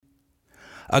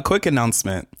A quick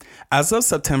announcement. As of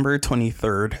September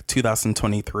 23rd,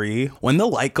 2023, When the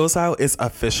Light Goes Out is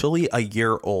officially a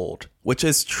year old, which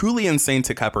is truly insane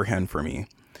to comprehend for me.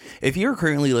 If you're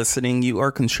currently listening, you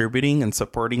are contributing and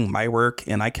supporting my work,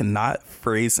 and I cannot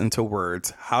phrase into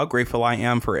words how grateful I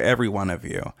am for every one of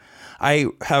you. I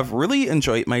have really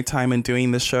enjoyed my time in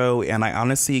doing this show, and I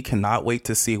honestly cannot wait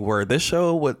to see where this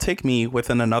show would take me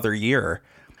within another year.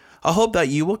 I hope that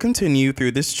you will continue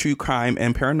through this true crime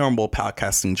and paranormal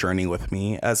podcasting journey with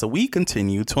me as we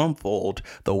continue to unfold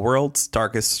the world's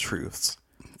darkest truths.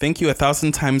 Thank you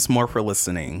 1,000 times more for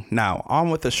listening. Now,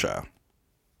 on with the show.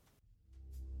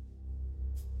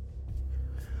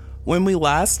 When we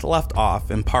last left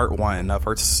off in part 1 of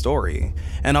our story,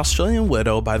 an Australian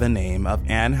widow by the name of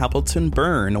Anne Hamilton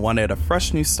Byrne wanted a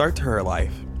fresh new start to her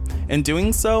life. In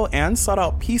doing so, Anne sought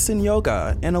out peace in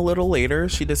yoga, and a little later,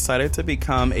 she decided to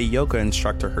become a yoga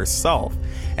instructor herself.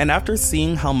 And after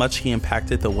seeing how much he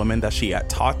impacted the women that she had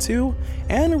taught to,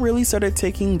 Anne really started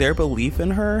taking their belief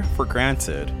in her for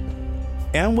granted.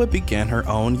 Anne would begin her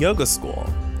own yoga school.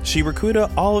 She recruited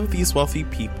all of these wealthy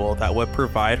people that would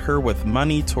provide her with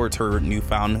money towards her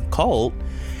newfound cult,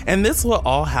 and this would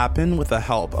all happen with the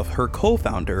help of her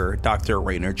co-founder, Dr.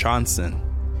 Raynor Johnson.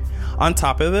 On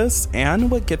top of this, Anne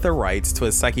would get the rights to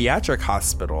a psychiatric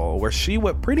hospital where she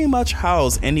would pretty much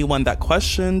house anyone that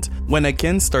questioned, went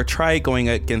against, or tried going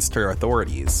against her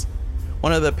authorities.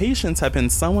 One of the patients had been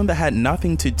someone that had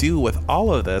nothing to do with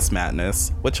all of this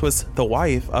madness, which was the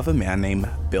wife of a man named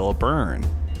Bill Byrne.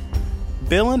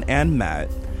 Bill and Anne met,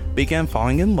 began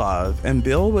falling in love, and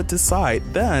Bill would decide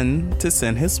then to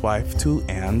send his wife to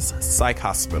Anne's psych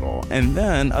hospital and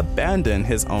then abandon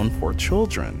his own 4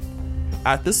 children.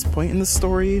 At this point in the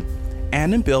story,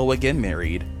 Anne and Bill would get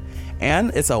married. Anne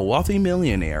is a wealthy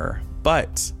millionaire,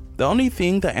 but the only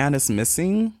thing that Anne is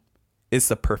missing is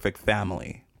the perfect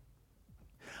family.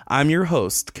 I'm your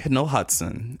host, Kendall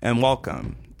Hudson, and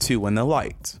welcome to When the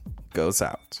Light Goes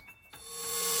Out.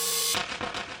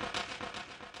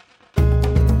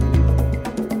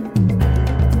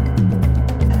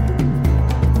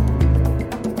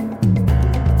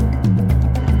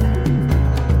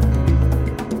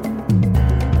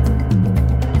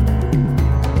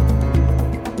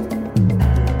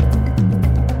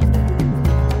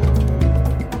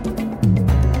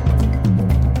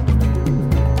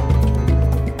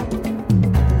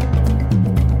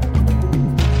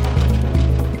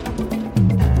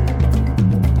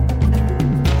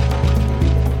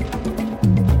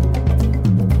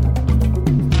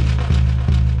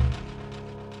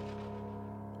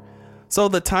 So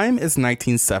the time is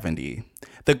 1970.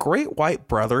 The Great White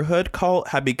Brotherhood cult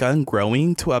had begun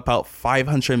growing to about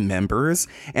 500 members,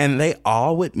 and they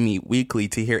all would meet weekly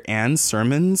to hear Anne's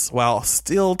sermons while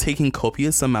still taking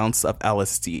copious amounts of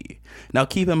LSD. Now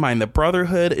keep in mind, the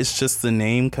Brotherhood is just the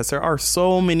name because there are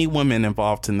so many women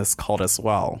involved in this cult as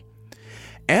well.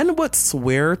 Anne would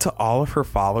swear to all of her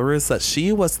followers that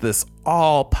she was this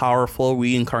all-powerful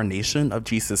reincarnation of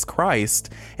Jesus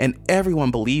Christ, and everyone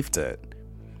believed it.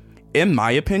 In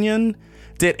my opinion,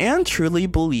 did Anne truly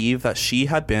believe that she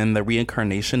had been the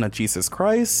reincarnation of Jesus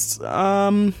Christ?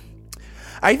 I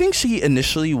think she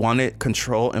initially wanted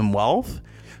control and wealth.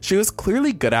 She was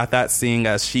clearly good at that, seeing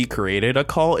as she created a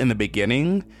cult in the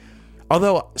beginning.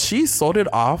 Although she sold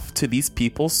it off to these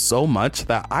people so much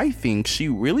that I think she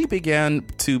really began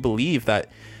to believe that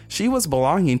she was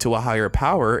belonging to a higher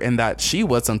power and that she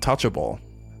was untouchable.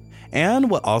 Anne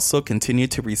would also continue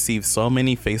to receive so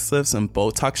many facelifts and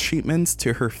Botox treatments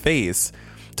to her face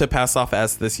to pass off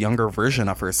as this younger version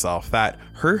of herself, that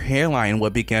her hairline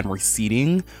would begin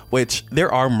receding, which there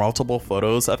are multiple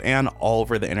photos of Anne all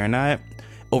over the internet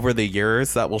over the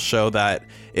years that will show that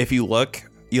if you look,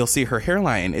 you'll see her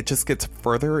hairline, it just gets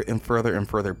further and further and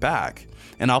further back.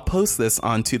 And I'll post this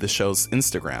onto the show's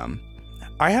Instagram.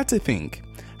 I had to think,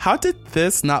 how did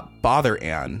this not bother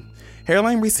Anne?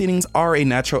 Hairline recedings are a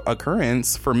natural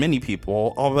occurrence for many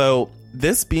people, although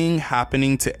this being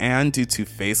happening to Anne due to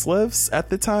facelifts at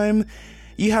the time,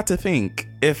 you have to think,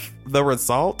 if the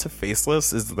result to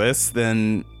facelifts is this,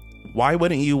 then why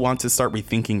wouldn't you want to start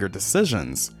rethinking your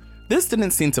decisions? This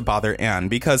didn't seem to bother Anne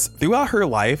because throughout her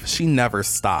life, she never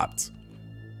stopped.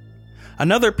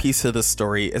 Another piece of the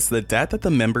story is the debt that the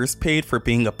members paid for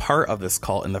being a part of this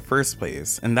cult in the first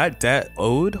place, and that debt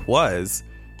owed was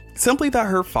simply that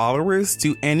her followers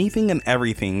do anything and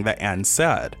everything that Anne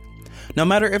said. No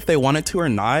matter if they wanted to or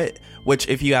not, which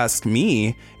if you ask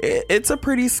me, it's a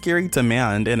pretty scary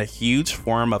demand and a huge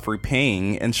form of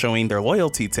repaying and showing their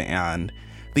loyalty to Anne.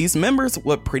 These members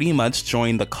would pretty much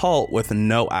join the cult with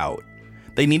no out.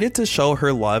 They needed to show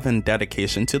her love and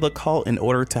dedication to the cult in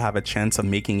order to have a chance of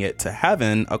making it to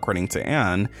heaven, according to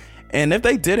Anne. And if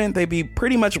they didn't, they'd be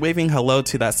pretty much waving hello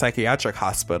to that psychiatric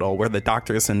hospital where the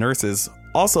doctors and nurses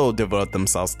also devoted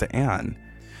themselves to Anne.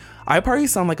 I probably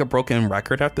sound like a broken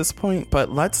record at this point,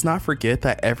 but let's not forget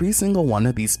that every single one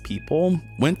of these people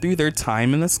went through their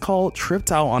time in this cult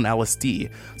tripped out on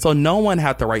LSD, so no one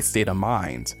had the right state of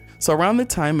mind. So around the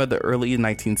time of the early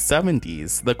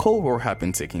 1970s, the Cold War had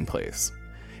been taking place.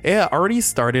 It had already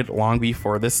started long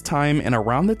before this time, and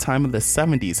around the time of the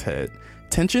 70s hit,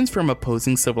 tensions from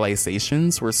opposing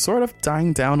civilizations were sort of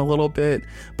dying down a little bit,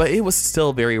 but it was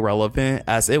still very relevant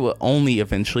as it would only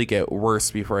eventually get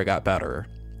worse before it got better.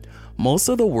 Most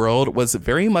of the world was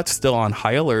very much still on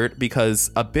high alert because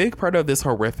a big part of this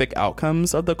horrific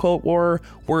outcomes of the Cold War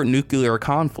were nuclear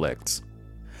conflicts.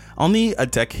 Only a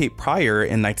decade prior,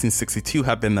 in 1962,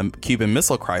 had been the Cuban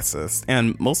Missile Crisis,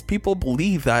 and most people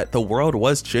believe that the world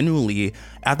was genuinely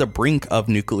at the brink of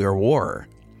nuclear war.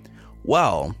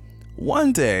 Well,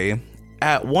 one day,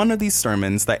 at one of these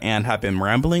sermons that Anne had been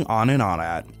rambling on and on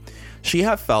at, she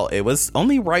had felt it was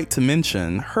only right to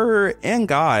mention her and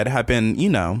God had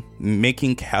been,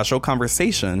 making casual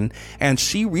conversation, and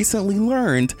she recently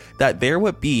learned that there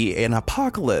would be an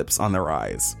apocalypse on the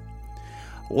rise.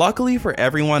 Luckily for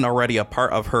everyone already a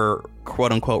part of her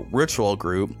quote-unquote ritual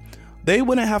group, they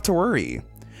wouldn't have to worry.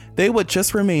 They would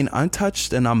just remain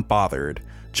untouched and unbothered,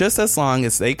 just as long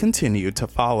as they continued to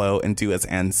follow and do as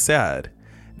Anne said.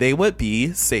 They would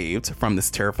be saved from this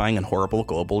terrifying and horrible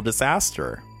global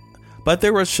disaster. But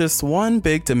there was just one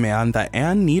big demand that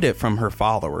Anne needed from her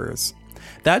followers.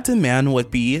 That demand would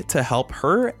be to help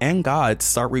her and God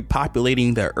start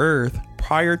repopulating the earth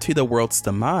prior to the world's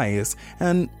demise.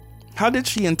 And how did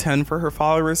she intend for her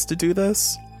followers to do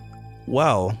this?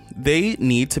 Well, they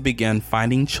need to begin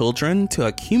finding children to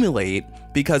accumulate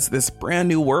because this brand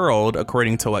new world,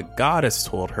 according to what God has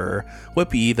told her, would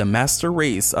be the master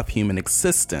race of human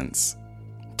existence.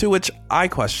 To which I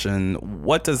question,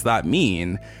 what does that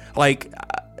mean?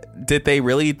 Did they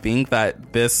really think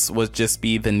that this would just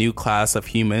be the new class of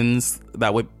humans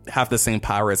that would have the same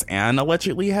power as Anne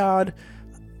allegedly had?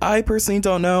 I personally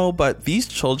don't know, but these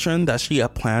children that she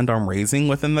had planned on raising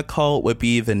within the cult would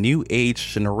be the new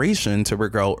age generation to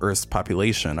regrow Earth's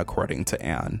population, according to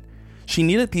Anne. She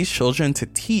needed these children to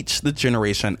teach the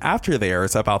generation after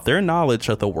theirs about their knowledge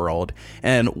of the world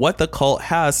and what the cult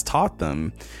has taught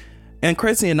them. And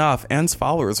crazy enough, Anne's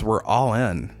followers were all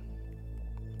in.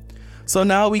 So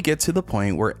now we get to the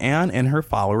point where Anne and her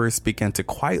followers begin to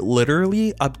quite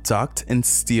literally abduct and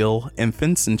steal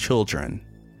infants and children.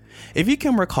 If you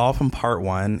can recall from part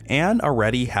 1, Anne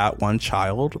already had one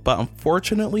child, but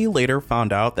unfortunately later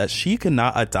found out that she could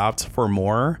not adopt for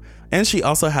more, and she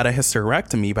also had a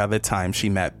hysterectomy by the time she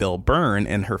met Bill Byrne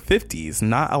in her 50s,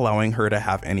 not allowing her to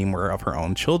have any more of her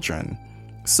own children.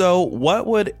 So what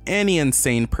would any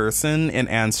insane person in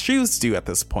Anne's shoes do at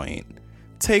this point?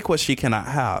 Take what she cannot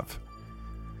have.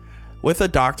 With the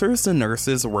doctors and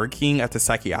nurses working at the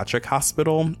psychiatric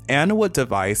hospital, Anne would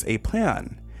devise a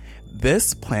plan.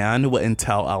 This plan would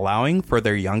entail allowing for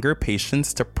their younger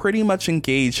patients to pretty much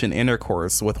engage in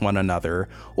intercourse with one another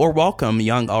or welcome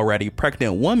young already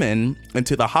pregnant women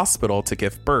into the hospital to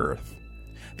give birth.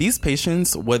 These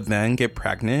patients would then get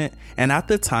pregnant, and at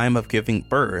the time of giving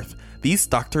birth, these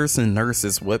doctors and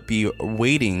nurses would be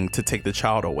waiting to take the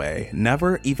child away,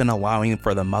 never even allowing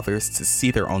for the mothers to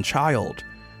see their own child.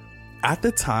 At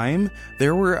the time,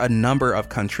 there were a number of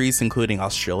countries, including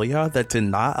Australia, that did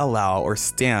not allow or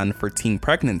stand for teen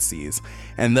pregnancies,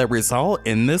 and the result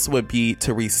in this would be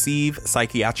to receive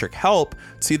psychiatric help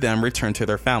to then return to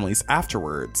their families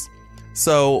afterwards.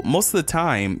 So most of the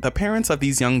time, the parents of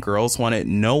these young girls wanted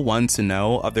no one to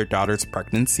know of their daughter's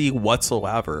pregnancy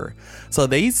whatsoever, so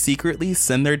they secretly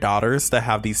send their daughters to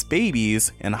have these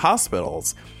babies in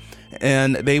hospitals,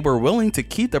 and they were willing to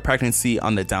keep the pregnancy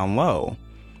on the down low.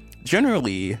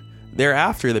 Generally,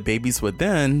 thereafter the babies would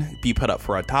then be put up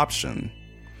for adoption,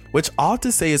 which all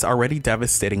to say is already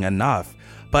devastating enough,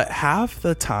 but half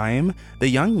the time, the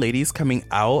young ladies coming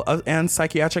out of Anne's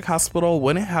psychiatric hospital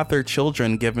wouldn't have their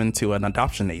children given to an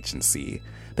adoption agency.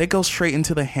 They go straight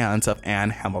into the hands of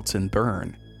Anne Hamilton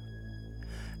Byrne.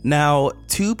 Now,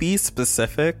 to be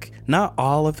specific, not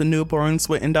all of the newborns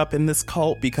would end up in this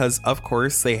cult because, of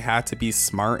course, they had to be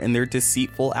smart in their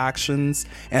deceitful actions,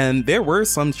 and there were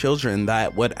some children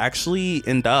that would actually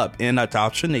end up in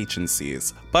adoption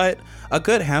agencies, but a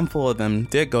good handful of them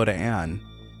did go to Anne.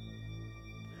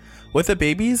 With the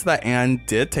babies that Anne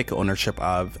did take ownership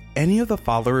of, any of the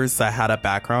followers that had a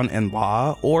background in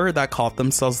law or that called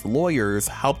themselves lawyers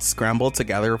helped scramble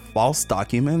together false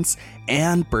documents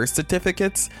and birth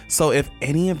certificates, so if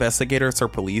any investigators or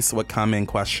police would come in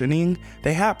questioning,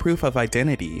 they had proof of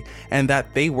identity and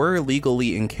that they were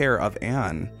legally in care of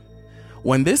Anne.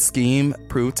 When this scheme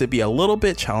proved to be a little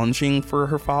bit challenging for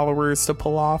her followers to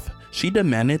pull off, she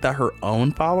demanded that her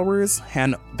own followers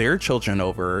hand their children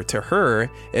over to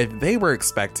her if they were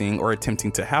expecting or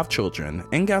attempting to have children,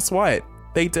 and guess what?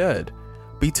 They did.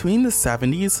 Between the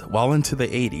 70s well into the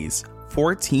 80s,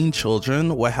 14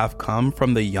 children would have come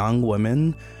from the young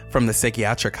women from the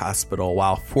psychiatric hospital,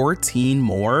 while 14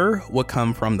 more would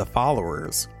come from the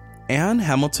followers. Anne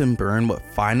Hamilton Byrne would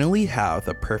finally have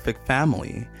the perfect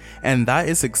family, and that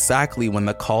is exactly when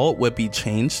the cult would be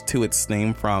changed to its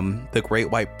name from the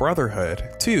Great White Brotherhood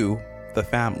to the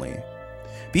Family.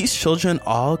 These children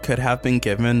all could have been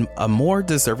given a more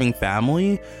deserving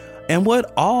family and would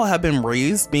all have been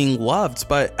raised being loved,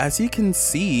 but as you can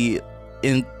see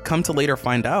and come to later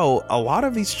find out, a lot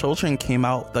of these children came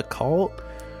out the cult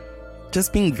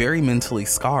just being very mentally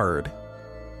scarred.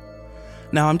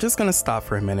 Now, I'm just going to stop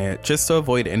for a minute just to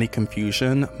avoid any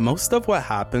confusion. Most of what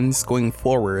happens going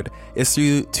forward is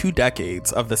through 2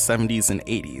 decades of the 70s and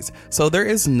 80s. So there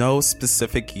is no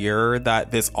specific year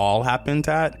that this all happened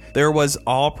at. There was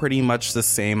all pretty much the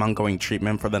same ongoing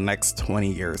treatment for the next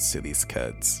 20 years to these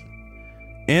kids.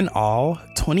 In all,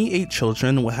 28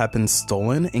 children would have been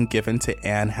stolen and given to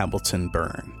Anne Hamilton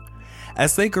Byrne.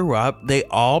 As they grew up, they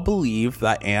all believed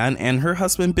that Anne and her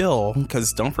husband Bill,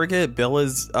 because don't forget Bill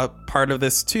is a part of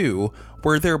this too,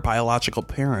 were their biological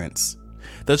parents.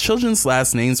 The children's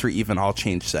last names were even all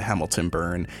changed to Hamilton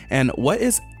Byrne, and what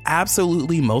is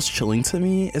absolutely most chilling to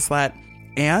me is that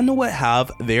Anne would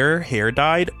have their hair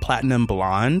dyed platinum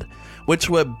blonde, which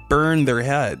would burn their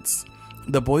heads.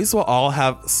 The boys will all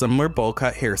have similar bowl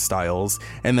cut hairstyles,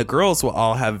 and the girls will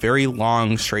all have very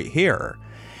long straight hair.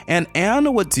 And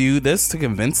Anne would do this to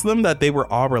convince them that they were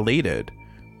all related.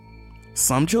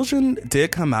 Some children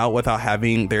did come out without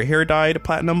having their hair dyed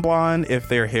platinum blonde if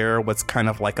their hair was kind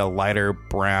of like a lighter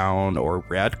brown or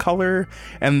red color,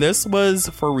 and this was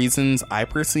for reasons I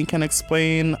personally can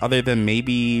explain, other than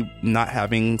maybe not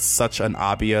having such an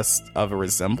obvious of a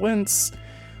resemblance.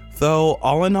 Though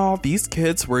all in all, these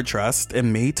kids were dressed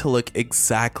and made to look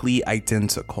exactly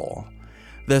identical.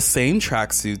 The same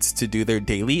tracksuits to do their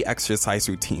daily exercise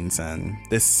routines in,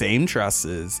 the same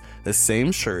dresses, the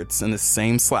same shirts, and the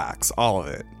same slacks, all of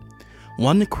it.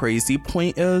 One crazy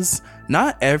point is,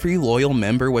 not every loyal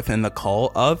member within the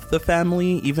cult of the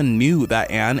family even knew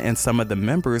that Anne and some of the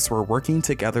members were working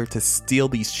together to steal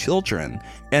these children,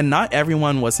 and not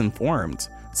everyone was informed.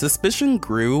 Suspicion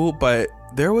grew, but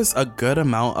there was a good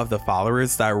amount of the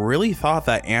followers that really thought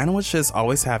that Anne was just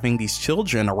always having these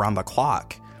children around the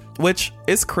clock. Which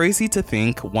is crazy to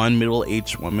think one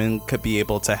middle-aged woman could be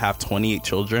able to have 28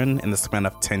 children in the span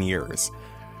of 10 years.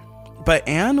 But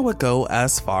Anne would go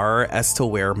as far as to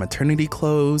wear maternity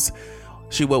clothes.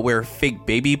 She would wear fake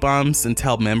baby bumps and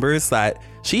tell members that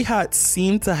she had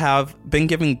seemed to have been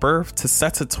giving birth to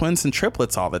sets of twins and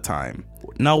triplets all the time.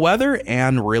 Now, whether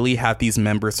Anne really had these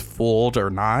members fooled or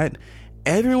not,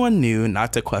 everyone knew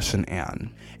not to question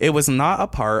Anne. It was not a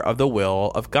part of the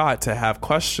will of God to have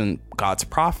questioned God's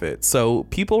prophet, so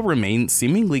people remained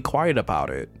seemingly quiet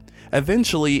about it.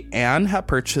 Eventually, Anne had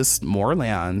purchased more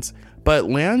land, but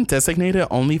land designated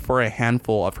only for a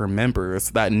handful of her members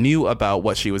that knew about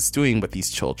what she was doing with these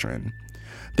children.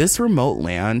 This remote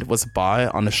land was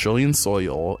bought on Australian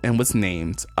soil and was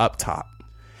named Up Top.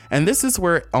 And this is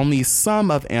where only some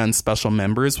of Anne's special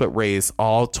members would raise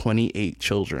all 28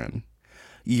 children.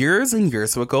 Years and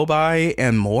years would go by,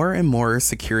 and more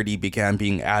security began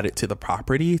being added to the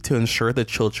property to ensure the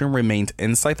children remained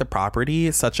inside the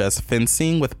property, such as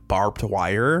fencing with barbed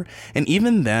wire. And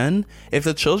even then, if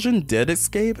the children did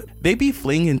escape, they'd be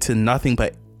fleeing into nothing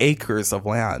but acres of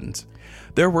land.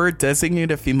 There were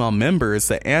designated female members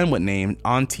that Anne would name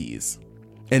aunties.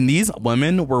 And these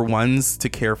women were ones to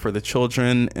care for the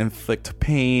children, inflict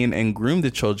pain, and groom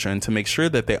the children to make sure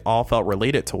that they all felt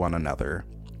related to one another.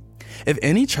 If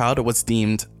any child was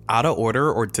deemed out of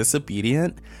order or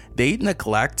disobedient, they'd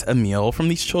neglect a meal from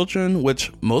these children,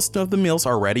 which most of the meals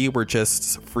already were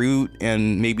just fruit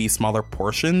and maybe smaller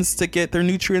portions to get their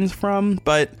nutrients from,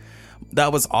 but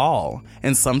that was all.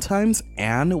 And sometimes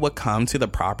Anne would come to the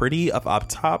property of Up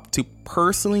Top to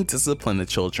personally discipline the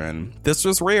children. This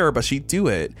was rare, but she'd do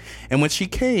it. And when she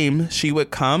came, she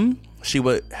would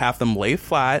have them lay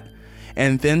flat,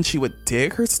 and then she would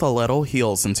dig her stiletto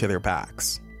heels into their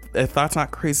backs. If that's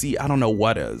not crazy, I don't know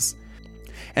what is.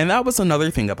 And that was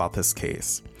another thing about this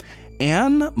case.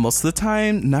 Anne, most of the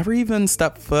time, never even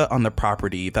stepped foot on the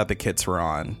property that the kids were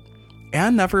on.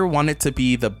 Anne never wanted to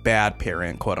be the bad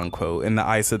parent, quote unquote, in the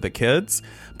eyes of the kids,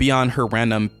 beyond her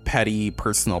random petty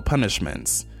personal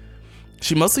punishments.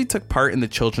 She mostly took part in the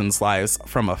children's lives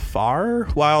from afar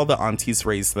while the aunties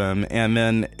raised them, and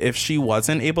then if she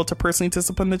wasn't able to personally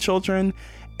discipline the children,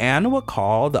 Anne would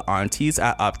call the aunties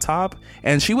at up top,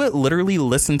 and she would literally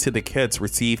listen to the kids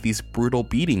receive these brutal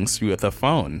beatings through the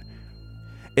phone.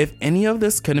 If any of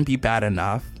this couldn't be bad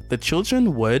enough, the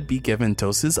children would be given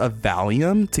doses of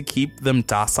Valium to keep them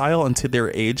docile until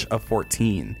their age of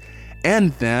 14.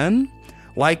 And then,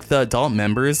 like the adult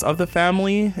members of the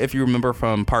family, if you remember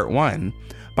from part 1,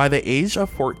 by the age of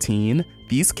 14,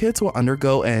 these kids will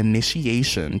undergo an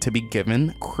initiation to be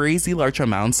given crazy large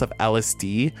amounts of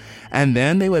LSD, and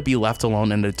then they would be left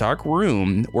alone in a dark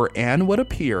room where Anne would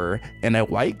appear in a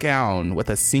white gown with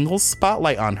a single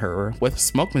spotlight on her with a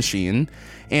smoke machine,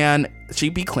 and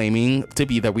she'd be claiming to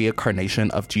be the reincarnation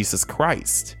of Jesus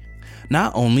Christ.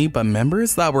 Not only, but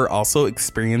members that were also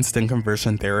experienced in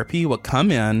conversion therapy would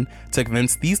come in to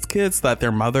convince these kids that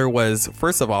their mother was,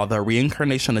 first of all, the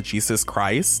reincarnation of Jesus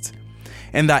Christ,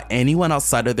 and that anyone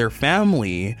outside of their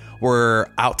family were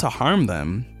out to harm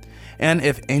them. And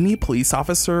if any police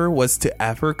officer was to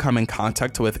ever come in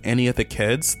contact with any of the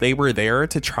kids, they were there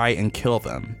to try and kill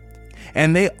them.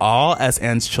 And they all, as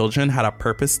Anne's children, had a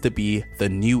purpose to be the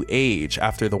new age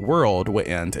after the world would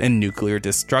end in nuclear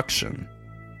destruction.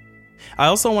 I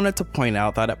also wanted to point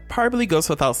out that it probably goes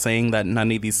without saying that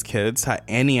none of these kids had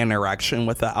any interaction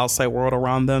with the outside world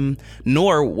around them,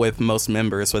 nor with most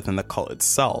members within the cult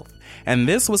itself. And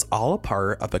this was all a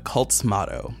part of the cult's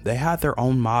motto. They had their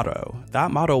own motto.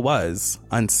 That motto was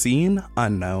unseen,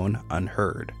 unknown,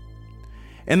 unheard.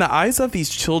 In the eyes of these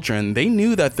children, they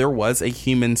knew that there was a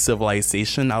human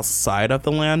civilization outside of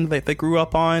the land that they grew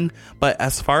up on, but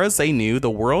as far as they knew, the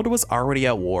world was already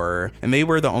at war, and they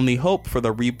were the only hope for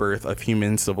the rebirth of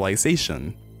human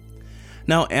civilization.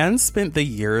 Now, Anne spent the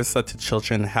years that the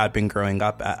children had been growing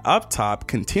up at Uptop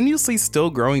continuously still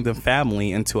growing the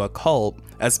family into a cult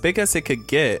as big as it could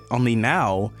get, only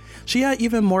now, she had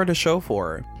even more to show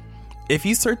for. If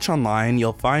you search online,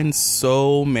 you'll find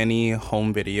so many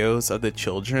home videos of the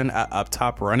children at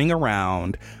Uptop running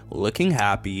around, looking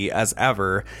happy as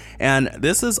ever, and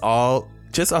this is all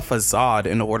just a facade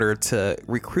in order to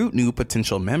recruit new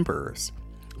potential members.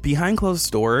 Behind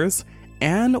closed doors,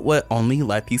 Anne would only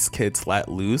let these kids let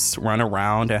loose, run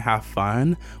around, and have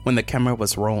fun when the camera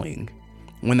was rolling.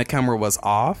 When the camera was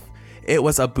off, it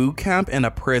was a boot camp and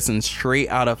a prison straight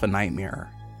out of a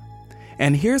nightmare.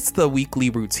 And here's the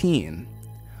weekly routine.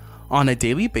 On a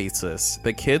daily basis,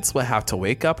 the kids would have to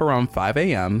wake up around 5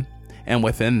 a.m. and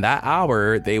within that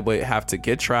hour, they would have to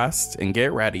get dressed and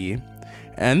get ready.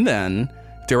 And then,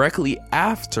 directly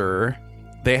after,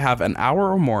 they have an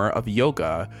hour or more of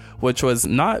yoga, which was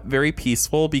not very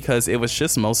peaceful because it was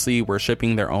just mostly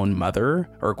worshiping their own mother,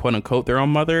 or quote unquote their own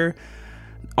mother,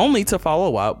 only to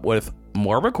follow up with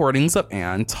more recordings of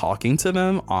Anne talking to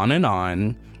them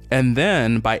on. And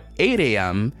then by 8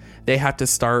 a.m., they had to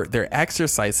start their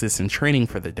exercises and training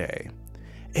for the day.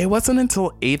 It wasn't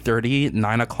until 8:30,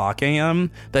 9 o'clock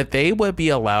a.m. that they would be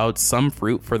allowed some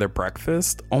fruit for their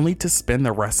breakfast, only to spend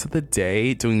the rest of the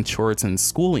day doing chores and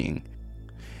schooling.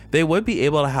 They would be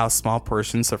able to have small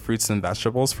portions of fruits and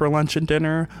vegetables for lunch and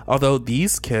dinner, although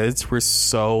these kids were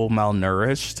so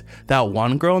malnourished that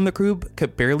one girl in the group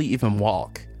could barely even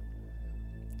walk.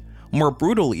 More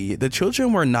brutally, the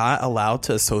children were not allowed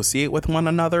to associate with one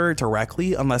another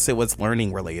directly unless it was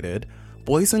learning related.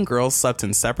 Boys and girls slept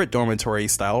in separate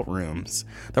dormitory-style rooms.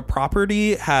 The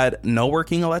property had no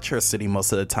working electricity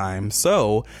most of the time,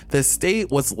 so the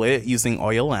estate was lit using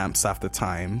oil lamps half the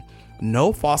time.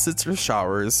 No faucets or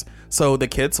showers, so the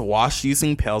kids washed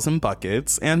using pails and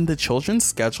buckets, and the children's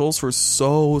schedules were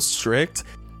so strict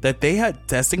that they had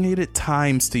designated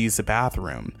times to use the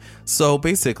bathroom. So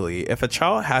basically, if a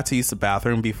child had to use the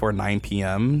bathroom before 9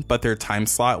 p.m., but their time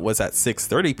slot was at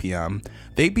 6:30 p.m.,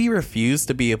 they'd be refused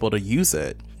to be able to use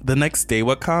it. The next day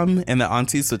would come, and the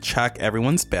aunties would check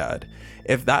everyone's bed.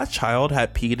 If that child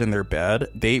had peed in their bed,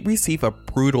 they'd receive a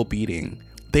brutal beating.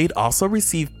 They'd also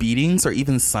receive beatings, or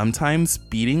even sometimes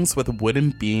beatings with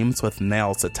wooden beams with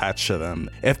nails attached to them,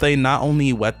 if they not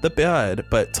only wet the bed,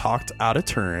 but talked out of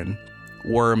turn,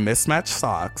 wore mismatched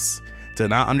socks, did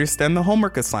not understand the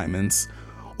homework assignments,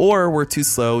 or were too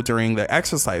slow during the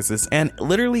exercises, and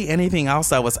literally anything else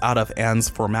that was out of Anne's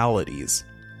formalities.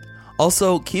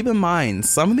 Also, keep in mind,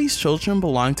 some of these children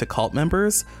belong to cult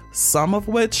members, some of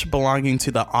which belonging to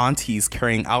the aunties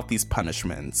carrying out these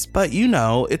punishments. But you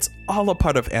know, it's all a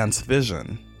part of Anne's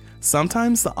vision.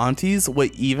 Sometimes the aunties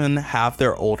would even have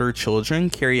their older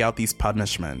children carry out these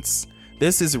punishments.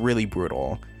 This is really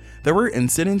brutal. There were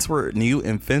incidents where new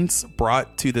infants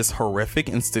brought to this horrific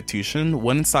institution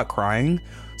wouldn't stop crying,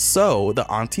 so the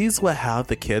aunties would have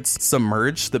the kids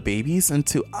submerge the babies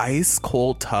into ice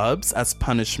cold tubs as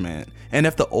punishment, and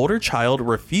if the older child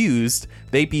refused,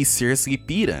 they'd be seriously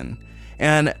beaten,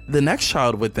 and the next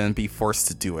child would then be forced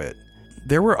to do it.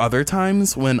 There were other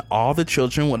times when all the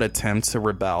children would attempt to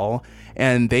rebel,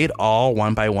 and they'd all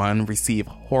one by one receive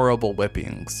horrible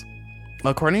whippings.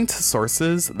 According to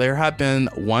sources, there had been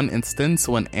one instance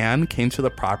when Anne came to the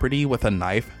property with a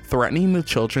knife, threatening the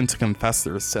children to confess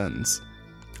their sins.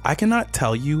 I cannot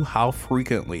tell you how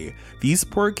frequently these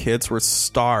poor kids were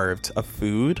starved of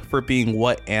food for being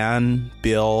what Anne,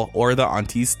 Bill, or the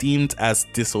aunties deemed as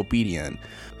disobedient.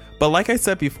 But like I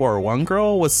said before, one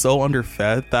girl was so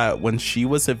underfed that when she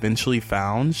was eventually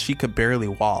found, she could barely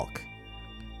walk.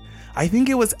 I think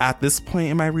it was at this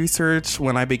point in my research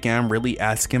when I began really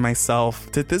asking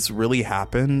myself, did this really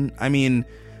happen? I mean,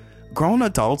 grown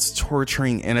adults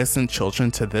torturing innocent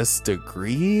children to this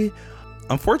degree?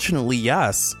 Unfortunately,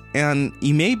 yes. And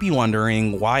you may be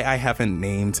wondering why I haven't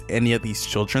named any of these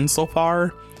children so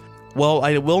far. Well,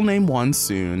 I will name one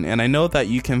soon, and I know that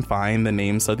you can find the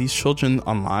names of these children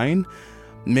online.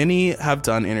 Many have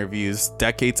done interviews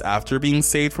decades after being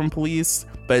saved from police,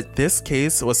 but this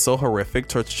case was so horrific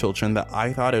towards children that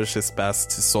I thought it was just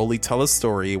best to solely tell a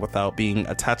story without being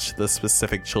attached to the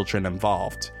specific children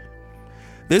involved.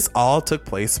 This all took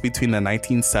place between the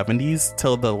 1970s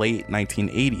till the late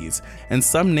 1980s, and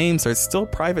some names are still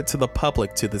private to the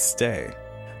public to this day.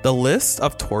 The list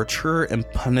of torture and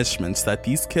punishments that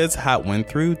these kids had went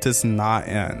through does not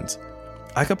end.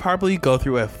 I could probably go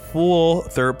through a full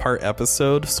third-part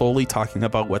episode solely talking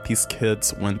about what these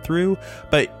kids went through,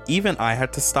 but even I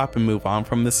had to stop and move on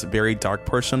from this very dark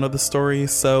portion of the story,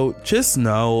 so just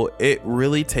know it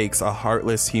really takes a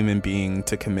heartless human being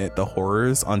to commit the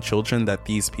horrors on children that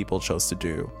these people chose to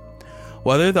do.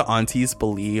 Whether the aunties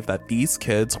believe that these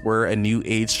kids were a new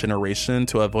age generation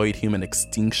to avoid human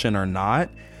extinction or not,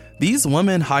 these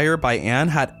women hired by Anne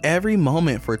had every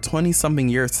moment for 20-something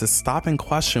years to stop and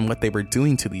question what they were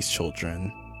doing to these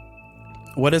children.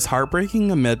 What is heartbreaking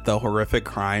amid the horrific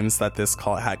crimes that this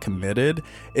cult had committed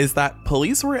is that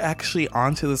police were actually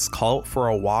onto this cult for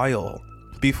a while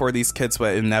before these kids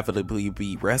would inevitably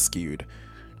be rescued.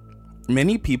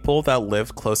 Many people that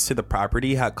lived close to the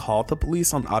property had called the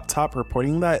police on up top,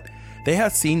 reporting that they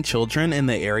had seen children in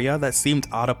the area that seemed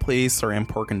out of place or in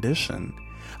poor condition.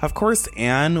 Of course,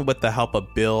 Anne, with the help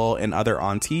of Bill and other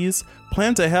aunties,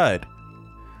 planned ahead.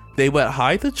 They would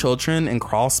hide the children in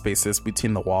crawl spaces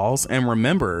between the walls, and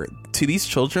remember, to these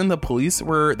children, the police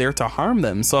were there to harm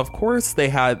them, so of course they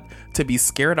had to be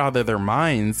scared out of their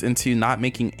minds into not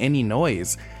making any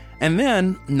noise. And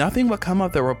then, nothing would come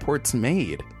of the reports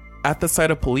made. At the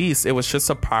sight of police, it was just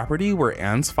a property where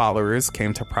Anne's followers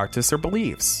came to practice their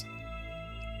beliefs.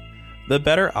 The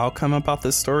better outcome about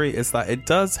this story is that it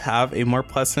does have a more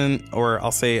pleasant, or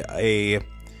I'll say a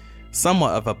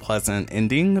somewhat of a pleasant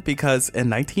ending, because in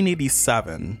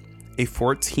 1987, a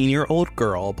 14-year-old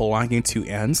girl belonging to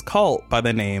Anne's cult by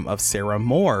the name of Sarah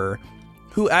Moore,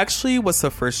 who actually was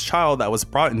the first child that was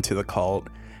brought into the cult,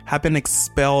 had been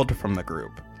expelled from the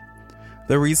group.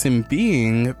 The reason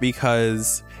being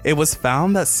because it was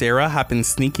found that Sarah had been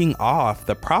sneaking off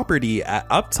the property at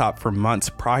Uptop for months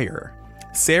prior.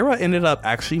 Sarah ended up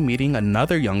actually meeting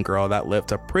another young girl that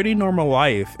lived a pretty normal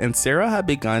life, and Sarah had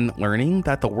begun learning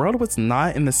that the world was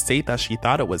not in the state that she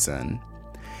thought it was in.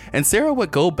 And Sarah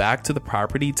would go back to the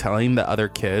property telling the other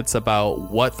kids about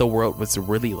what the world was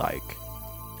really like.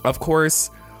 Of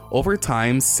course, over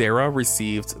time, Sarah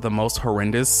received the most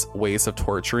horrendous ways of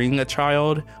torturing a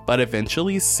child, but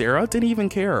eventually Sarah didn't even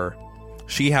care.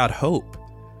 She had hope.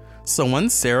 So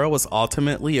once Sarah was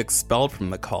ultimately expelled from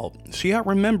the cult, she had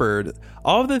remembered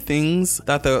all of the things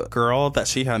that the girl that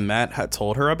she had met had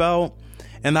told her about.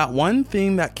 And that one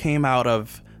thing that came out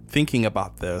of thinking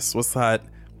about this was that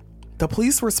the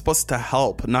police were supposed to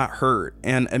help, not hurt.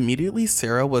 And immediately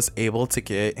Sarah was able to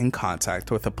get in contact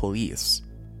with the police.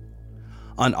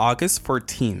 On August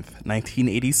 14th,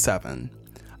 1987,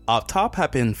 Uptop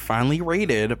had been finally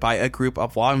raided by a group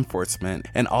of law enforcement,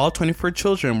 and all 24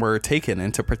 children were taken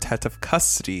into protective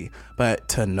custody. But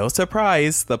to no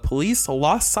surprise, the police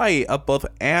lost sight of both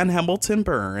Anne Hamilton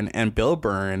Byrne and Bill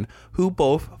Byrne, who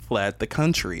both fled the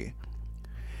country.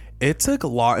 It took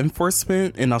law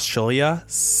enforcement in Australia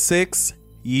 6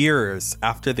 years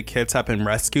after the kids had been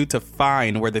rescued to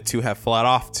find where the two had fled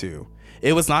off to.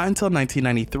 It was not until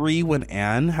 1993 when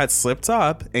Anne had slipped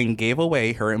up and gave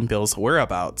away her and Bill's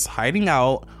whereabouts, hiding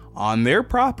out on their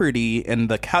property in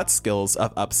the Catskills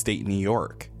of upstate New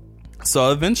York.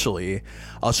 So eventually,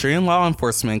 Australian law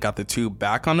enforcement got the two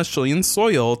back on Australian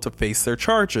soil to face their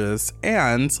charges,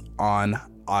 and on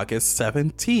August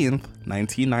 17th,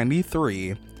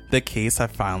 1993, the case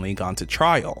had finally gone to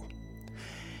trial.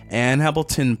 Anne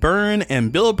Hamilton Byrne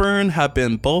and Bill Byrne have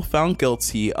been both found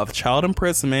guilty of child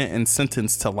imprisonment and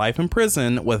sentenced to life in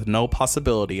prison with no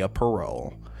possibility of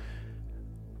parole.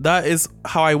 That is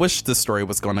how I wish this story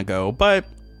was going to go, but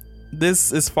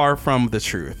this is far from the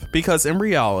truth, because in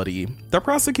reality, the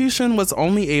prosecution was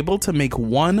only able to make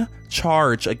one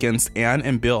charge against Anne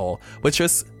and Bill, which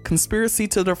is conspiracy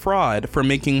to defraud for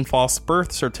making false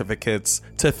birth certificates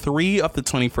to 3 of the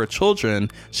 24 children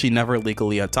she never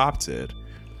legally adopted.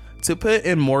 To put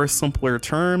in more simpler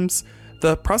terms,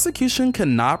 the prosecution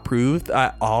cannot prove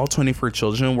that all 24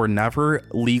 children were never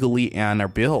legally Anne or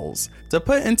Bill's. To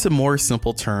put into more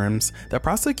simple terms, the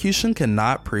prosecution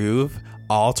cannot prove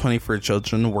all 24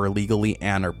 children were legally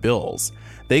Anne or Bill's.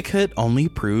 They could only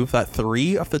prove that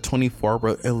 3 of the 24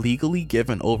 were illegally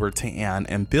given over to Anne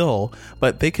and Bill,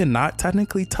 but they could not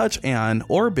technically touch Anne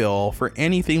or Bill for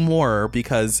anything more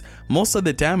because most of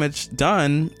the damage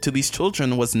done to these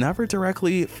children was never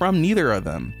directly from neither of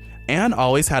them. Anne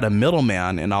always had a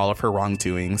middleman in all of her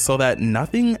wrongdoing, so that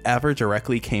nothing ever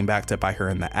directly came back to bite her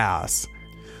in the ass.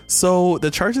 So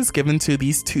the charges given to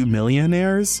these two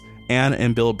millionaires, Anne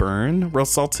and Bill Byrne,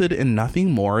 resulted in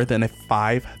nothing more than a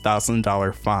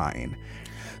 $5,000 fine.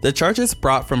 The charges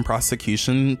brought from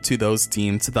prosecution to those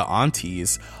deemed the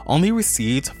aunties only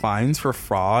received fines for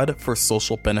fraud for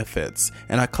social benefits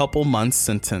and a couple months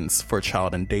sentence for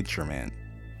child endangerment.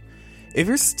 If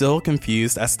you're still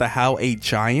confused as to how a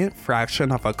giant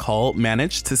fraction of a cult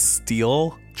managed to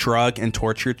steal, drug, and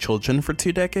torture children for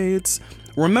 2 decades,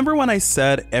 remember when I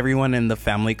said everyone in the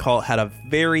family cult had a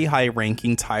very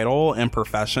high-ranking title and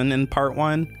profession in part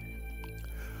 1?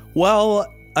 Well,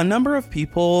 a number of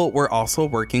people were also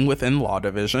working within Law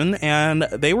Division, and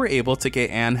they were able to get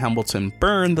Anne Hamilton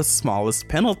Byrne the smallest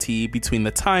penalty between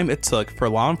the time it took for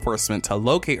law enforcement to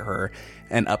locate her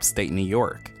in upstate New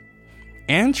York.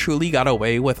 Anne truly got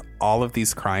away with all of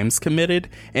these crimes committed,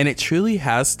 and it truly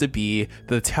has to be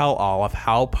the tell-all of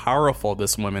how powerful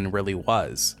this woman really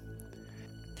was.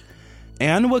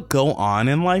 Anne would go on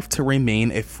in life to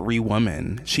remain a free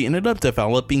woman. She ended up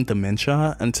developing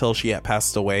dementia until she had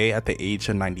passed away at the age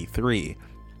of 93.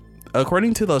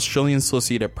 According to the Australian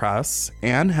Associated Press,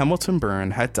 Anne Hamilton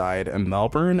Byrne had died in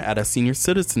Melbourne at a senior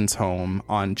citizens home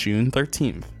on June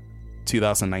 13th,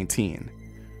 2019.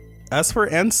 As for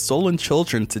Anne's stolen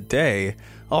children today,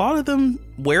 a lot of them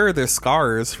wear their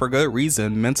scars for good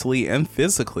reason, mentally and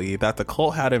physically, that the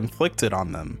cult had inflicted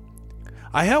on them.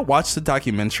 I had watched the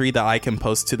documentary that I can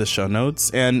post to the show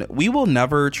notes, and we will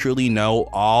never truly know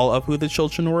all of who the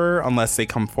children were unless they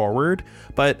come forward,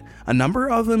 but a number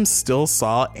of them still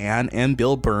saw Anne and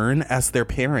Bill Byrne as their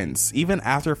parents, even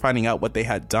after finding out what they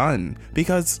had done,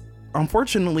 because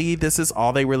unfortunately, this is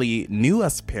all they really knew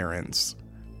as parents.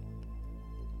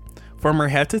 Former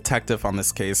head detective on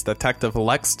this case, Detective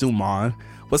Lex Dumont,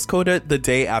 was quoted the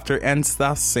day after Anne's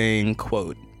death saying,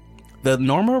 quote, "The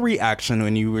normal reaction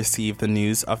when you receive the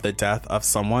news of the death of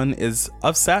someone is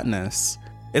of sadness.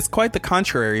 It's quite the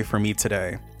contrary for me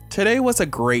today. Today was a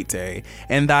great day,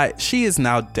 and that she is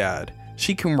now dead.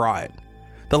 She can rot.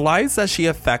 The lives that she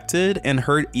affected and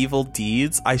her evil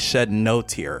deeds, I shed no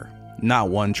tear, not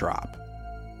one drop."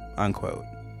 Unquote.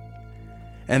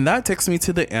 And that takes me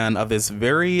to the end of this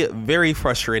very, very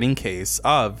frustrating case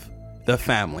of The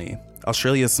Family,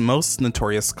 Australia's most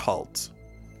notorious cult.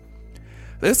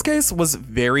 This case was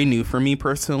very new for me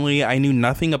personally. I knew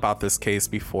nothing about this case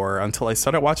before until I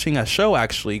started watching a show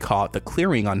actually called The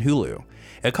Clearing on Hulu.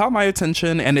 It caught my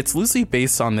attention, and it's loosely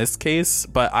based on this case,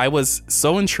 but I was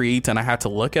so intrigued and I had to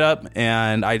look it up,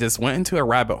 and I just went into a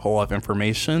rabbit hole of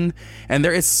information, and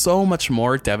there is so much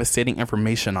more devastating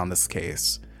information on this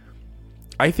case.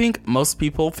 I think most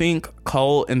people think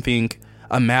cult and think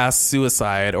a mass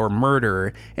suicide or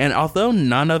murder, and although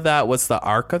none of that was the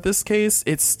arc of this case,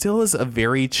 it still is a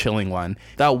very chilling one,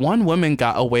 that one woman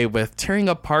got away with tearing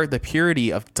apart the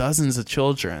purity of dozens of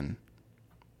children.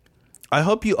 I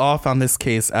hope you all found this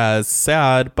case as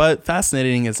sad but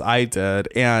fascinating as I did,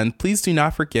 and please do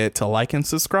not forget to like and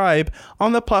subscribe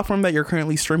on the platform that you're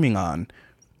currently streaming on.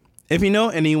 If you know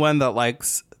anyone that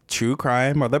likes true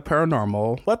crime or the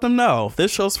paranormal, let them know. This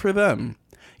show's for them.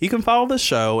 You can follow the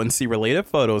show and see related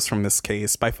photos from this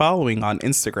case by following on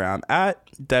Instagram at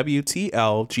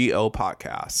WTLGO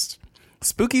Podcast.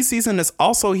 Spooky season is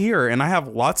also here, and I have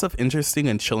lots of interesting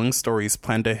and chilling stories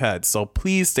planned ahead, so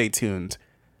please stay tuned.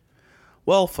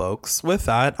 Well, folks, with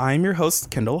that, I'm your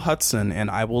host, Kendall Hudson, and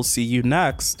I will see you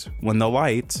next when the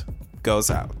light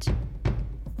goes out.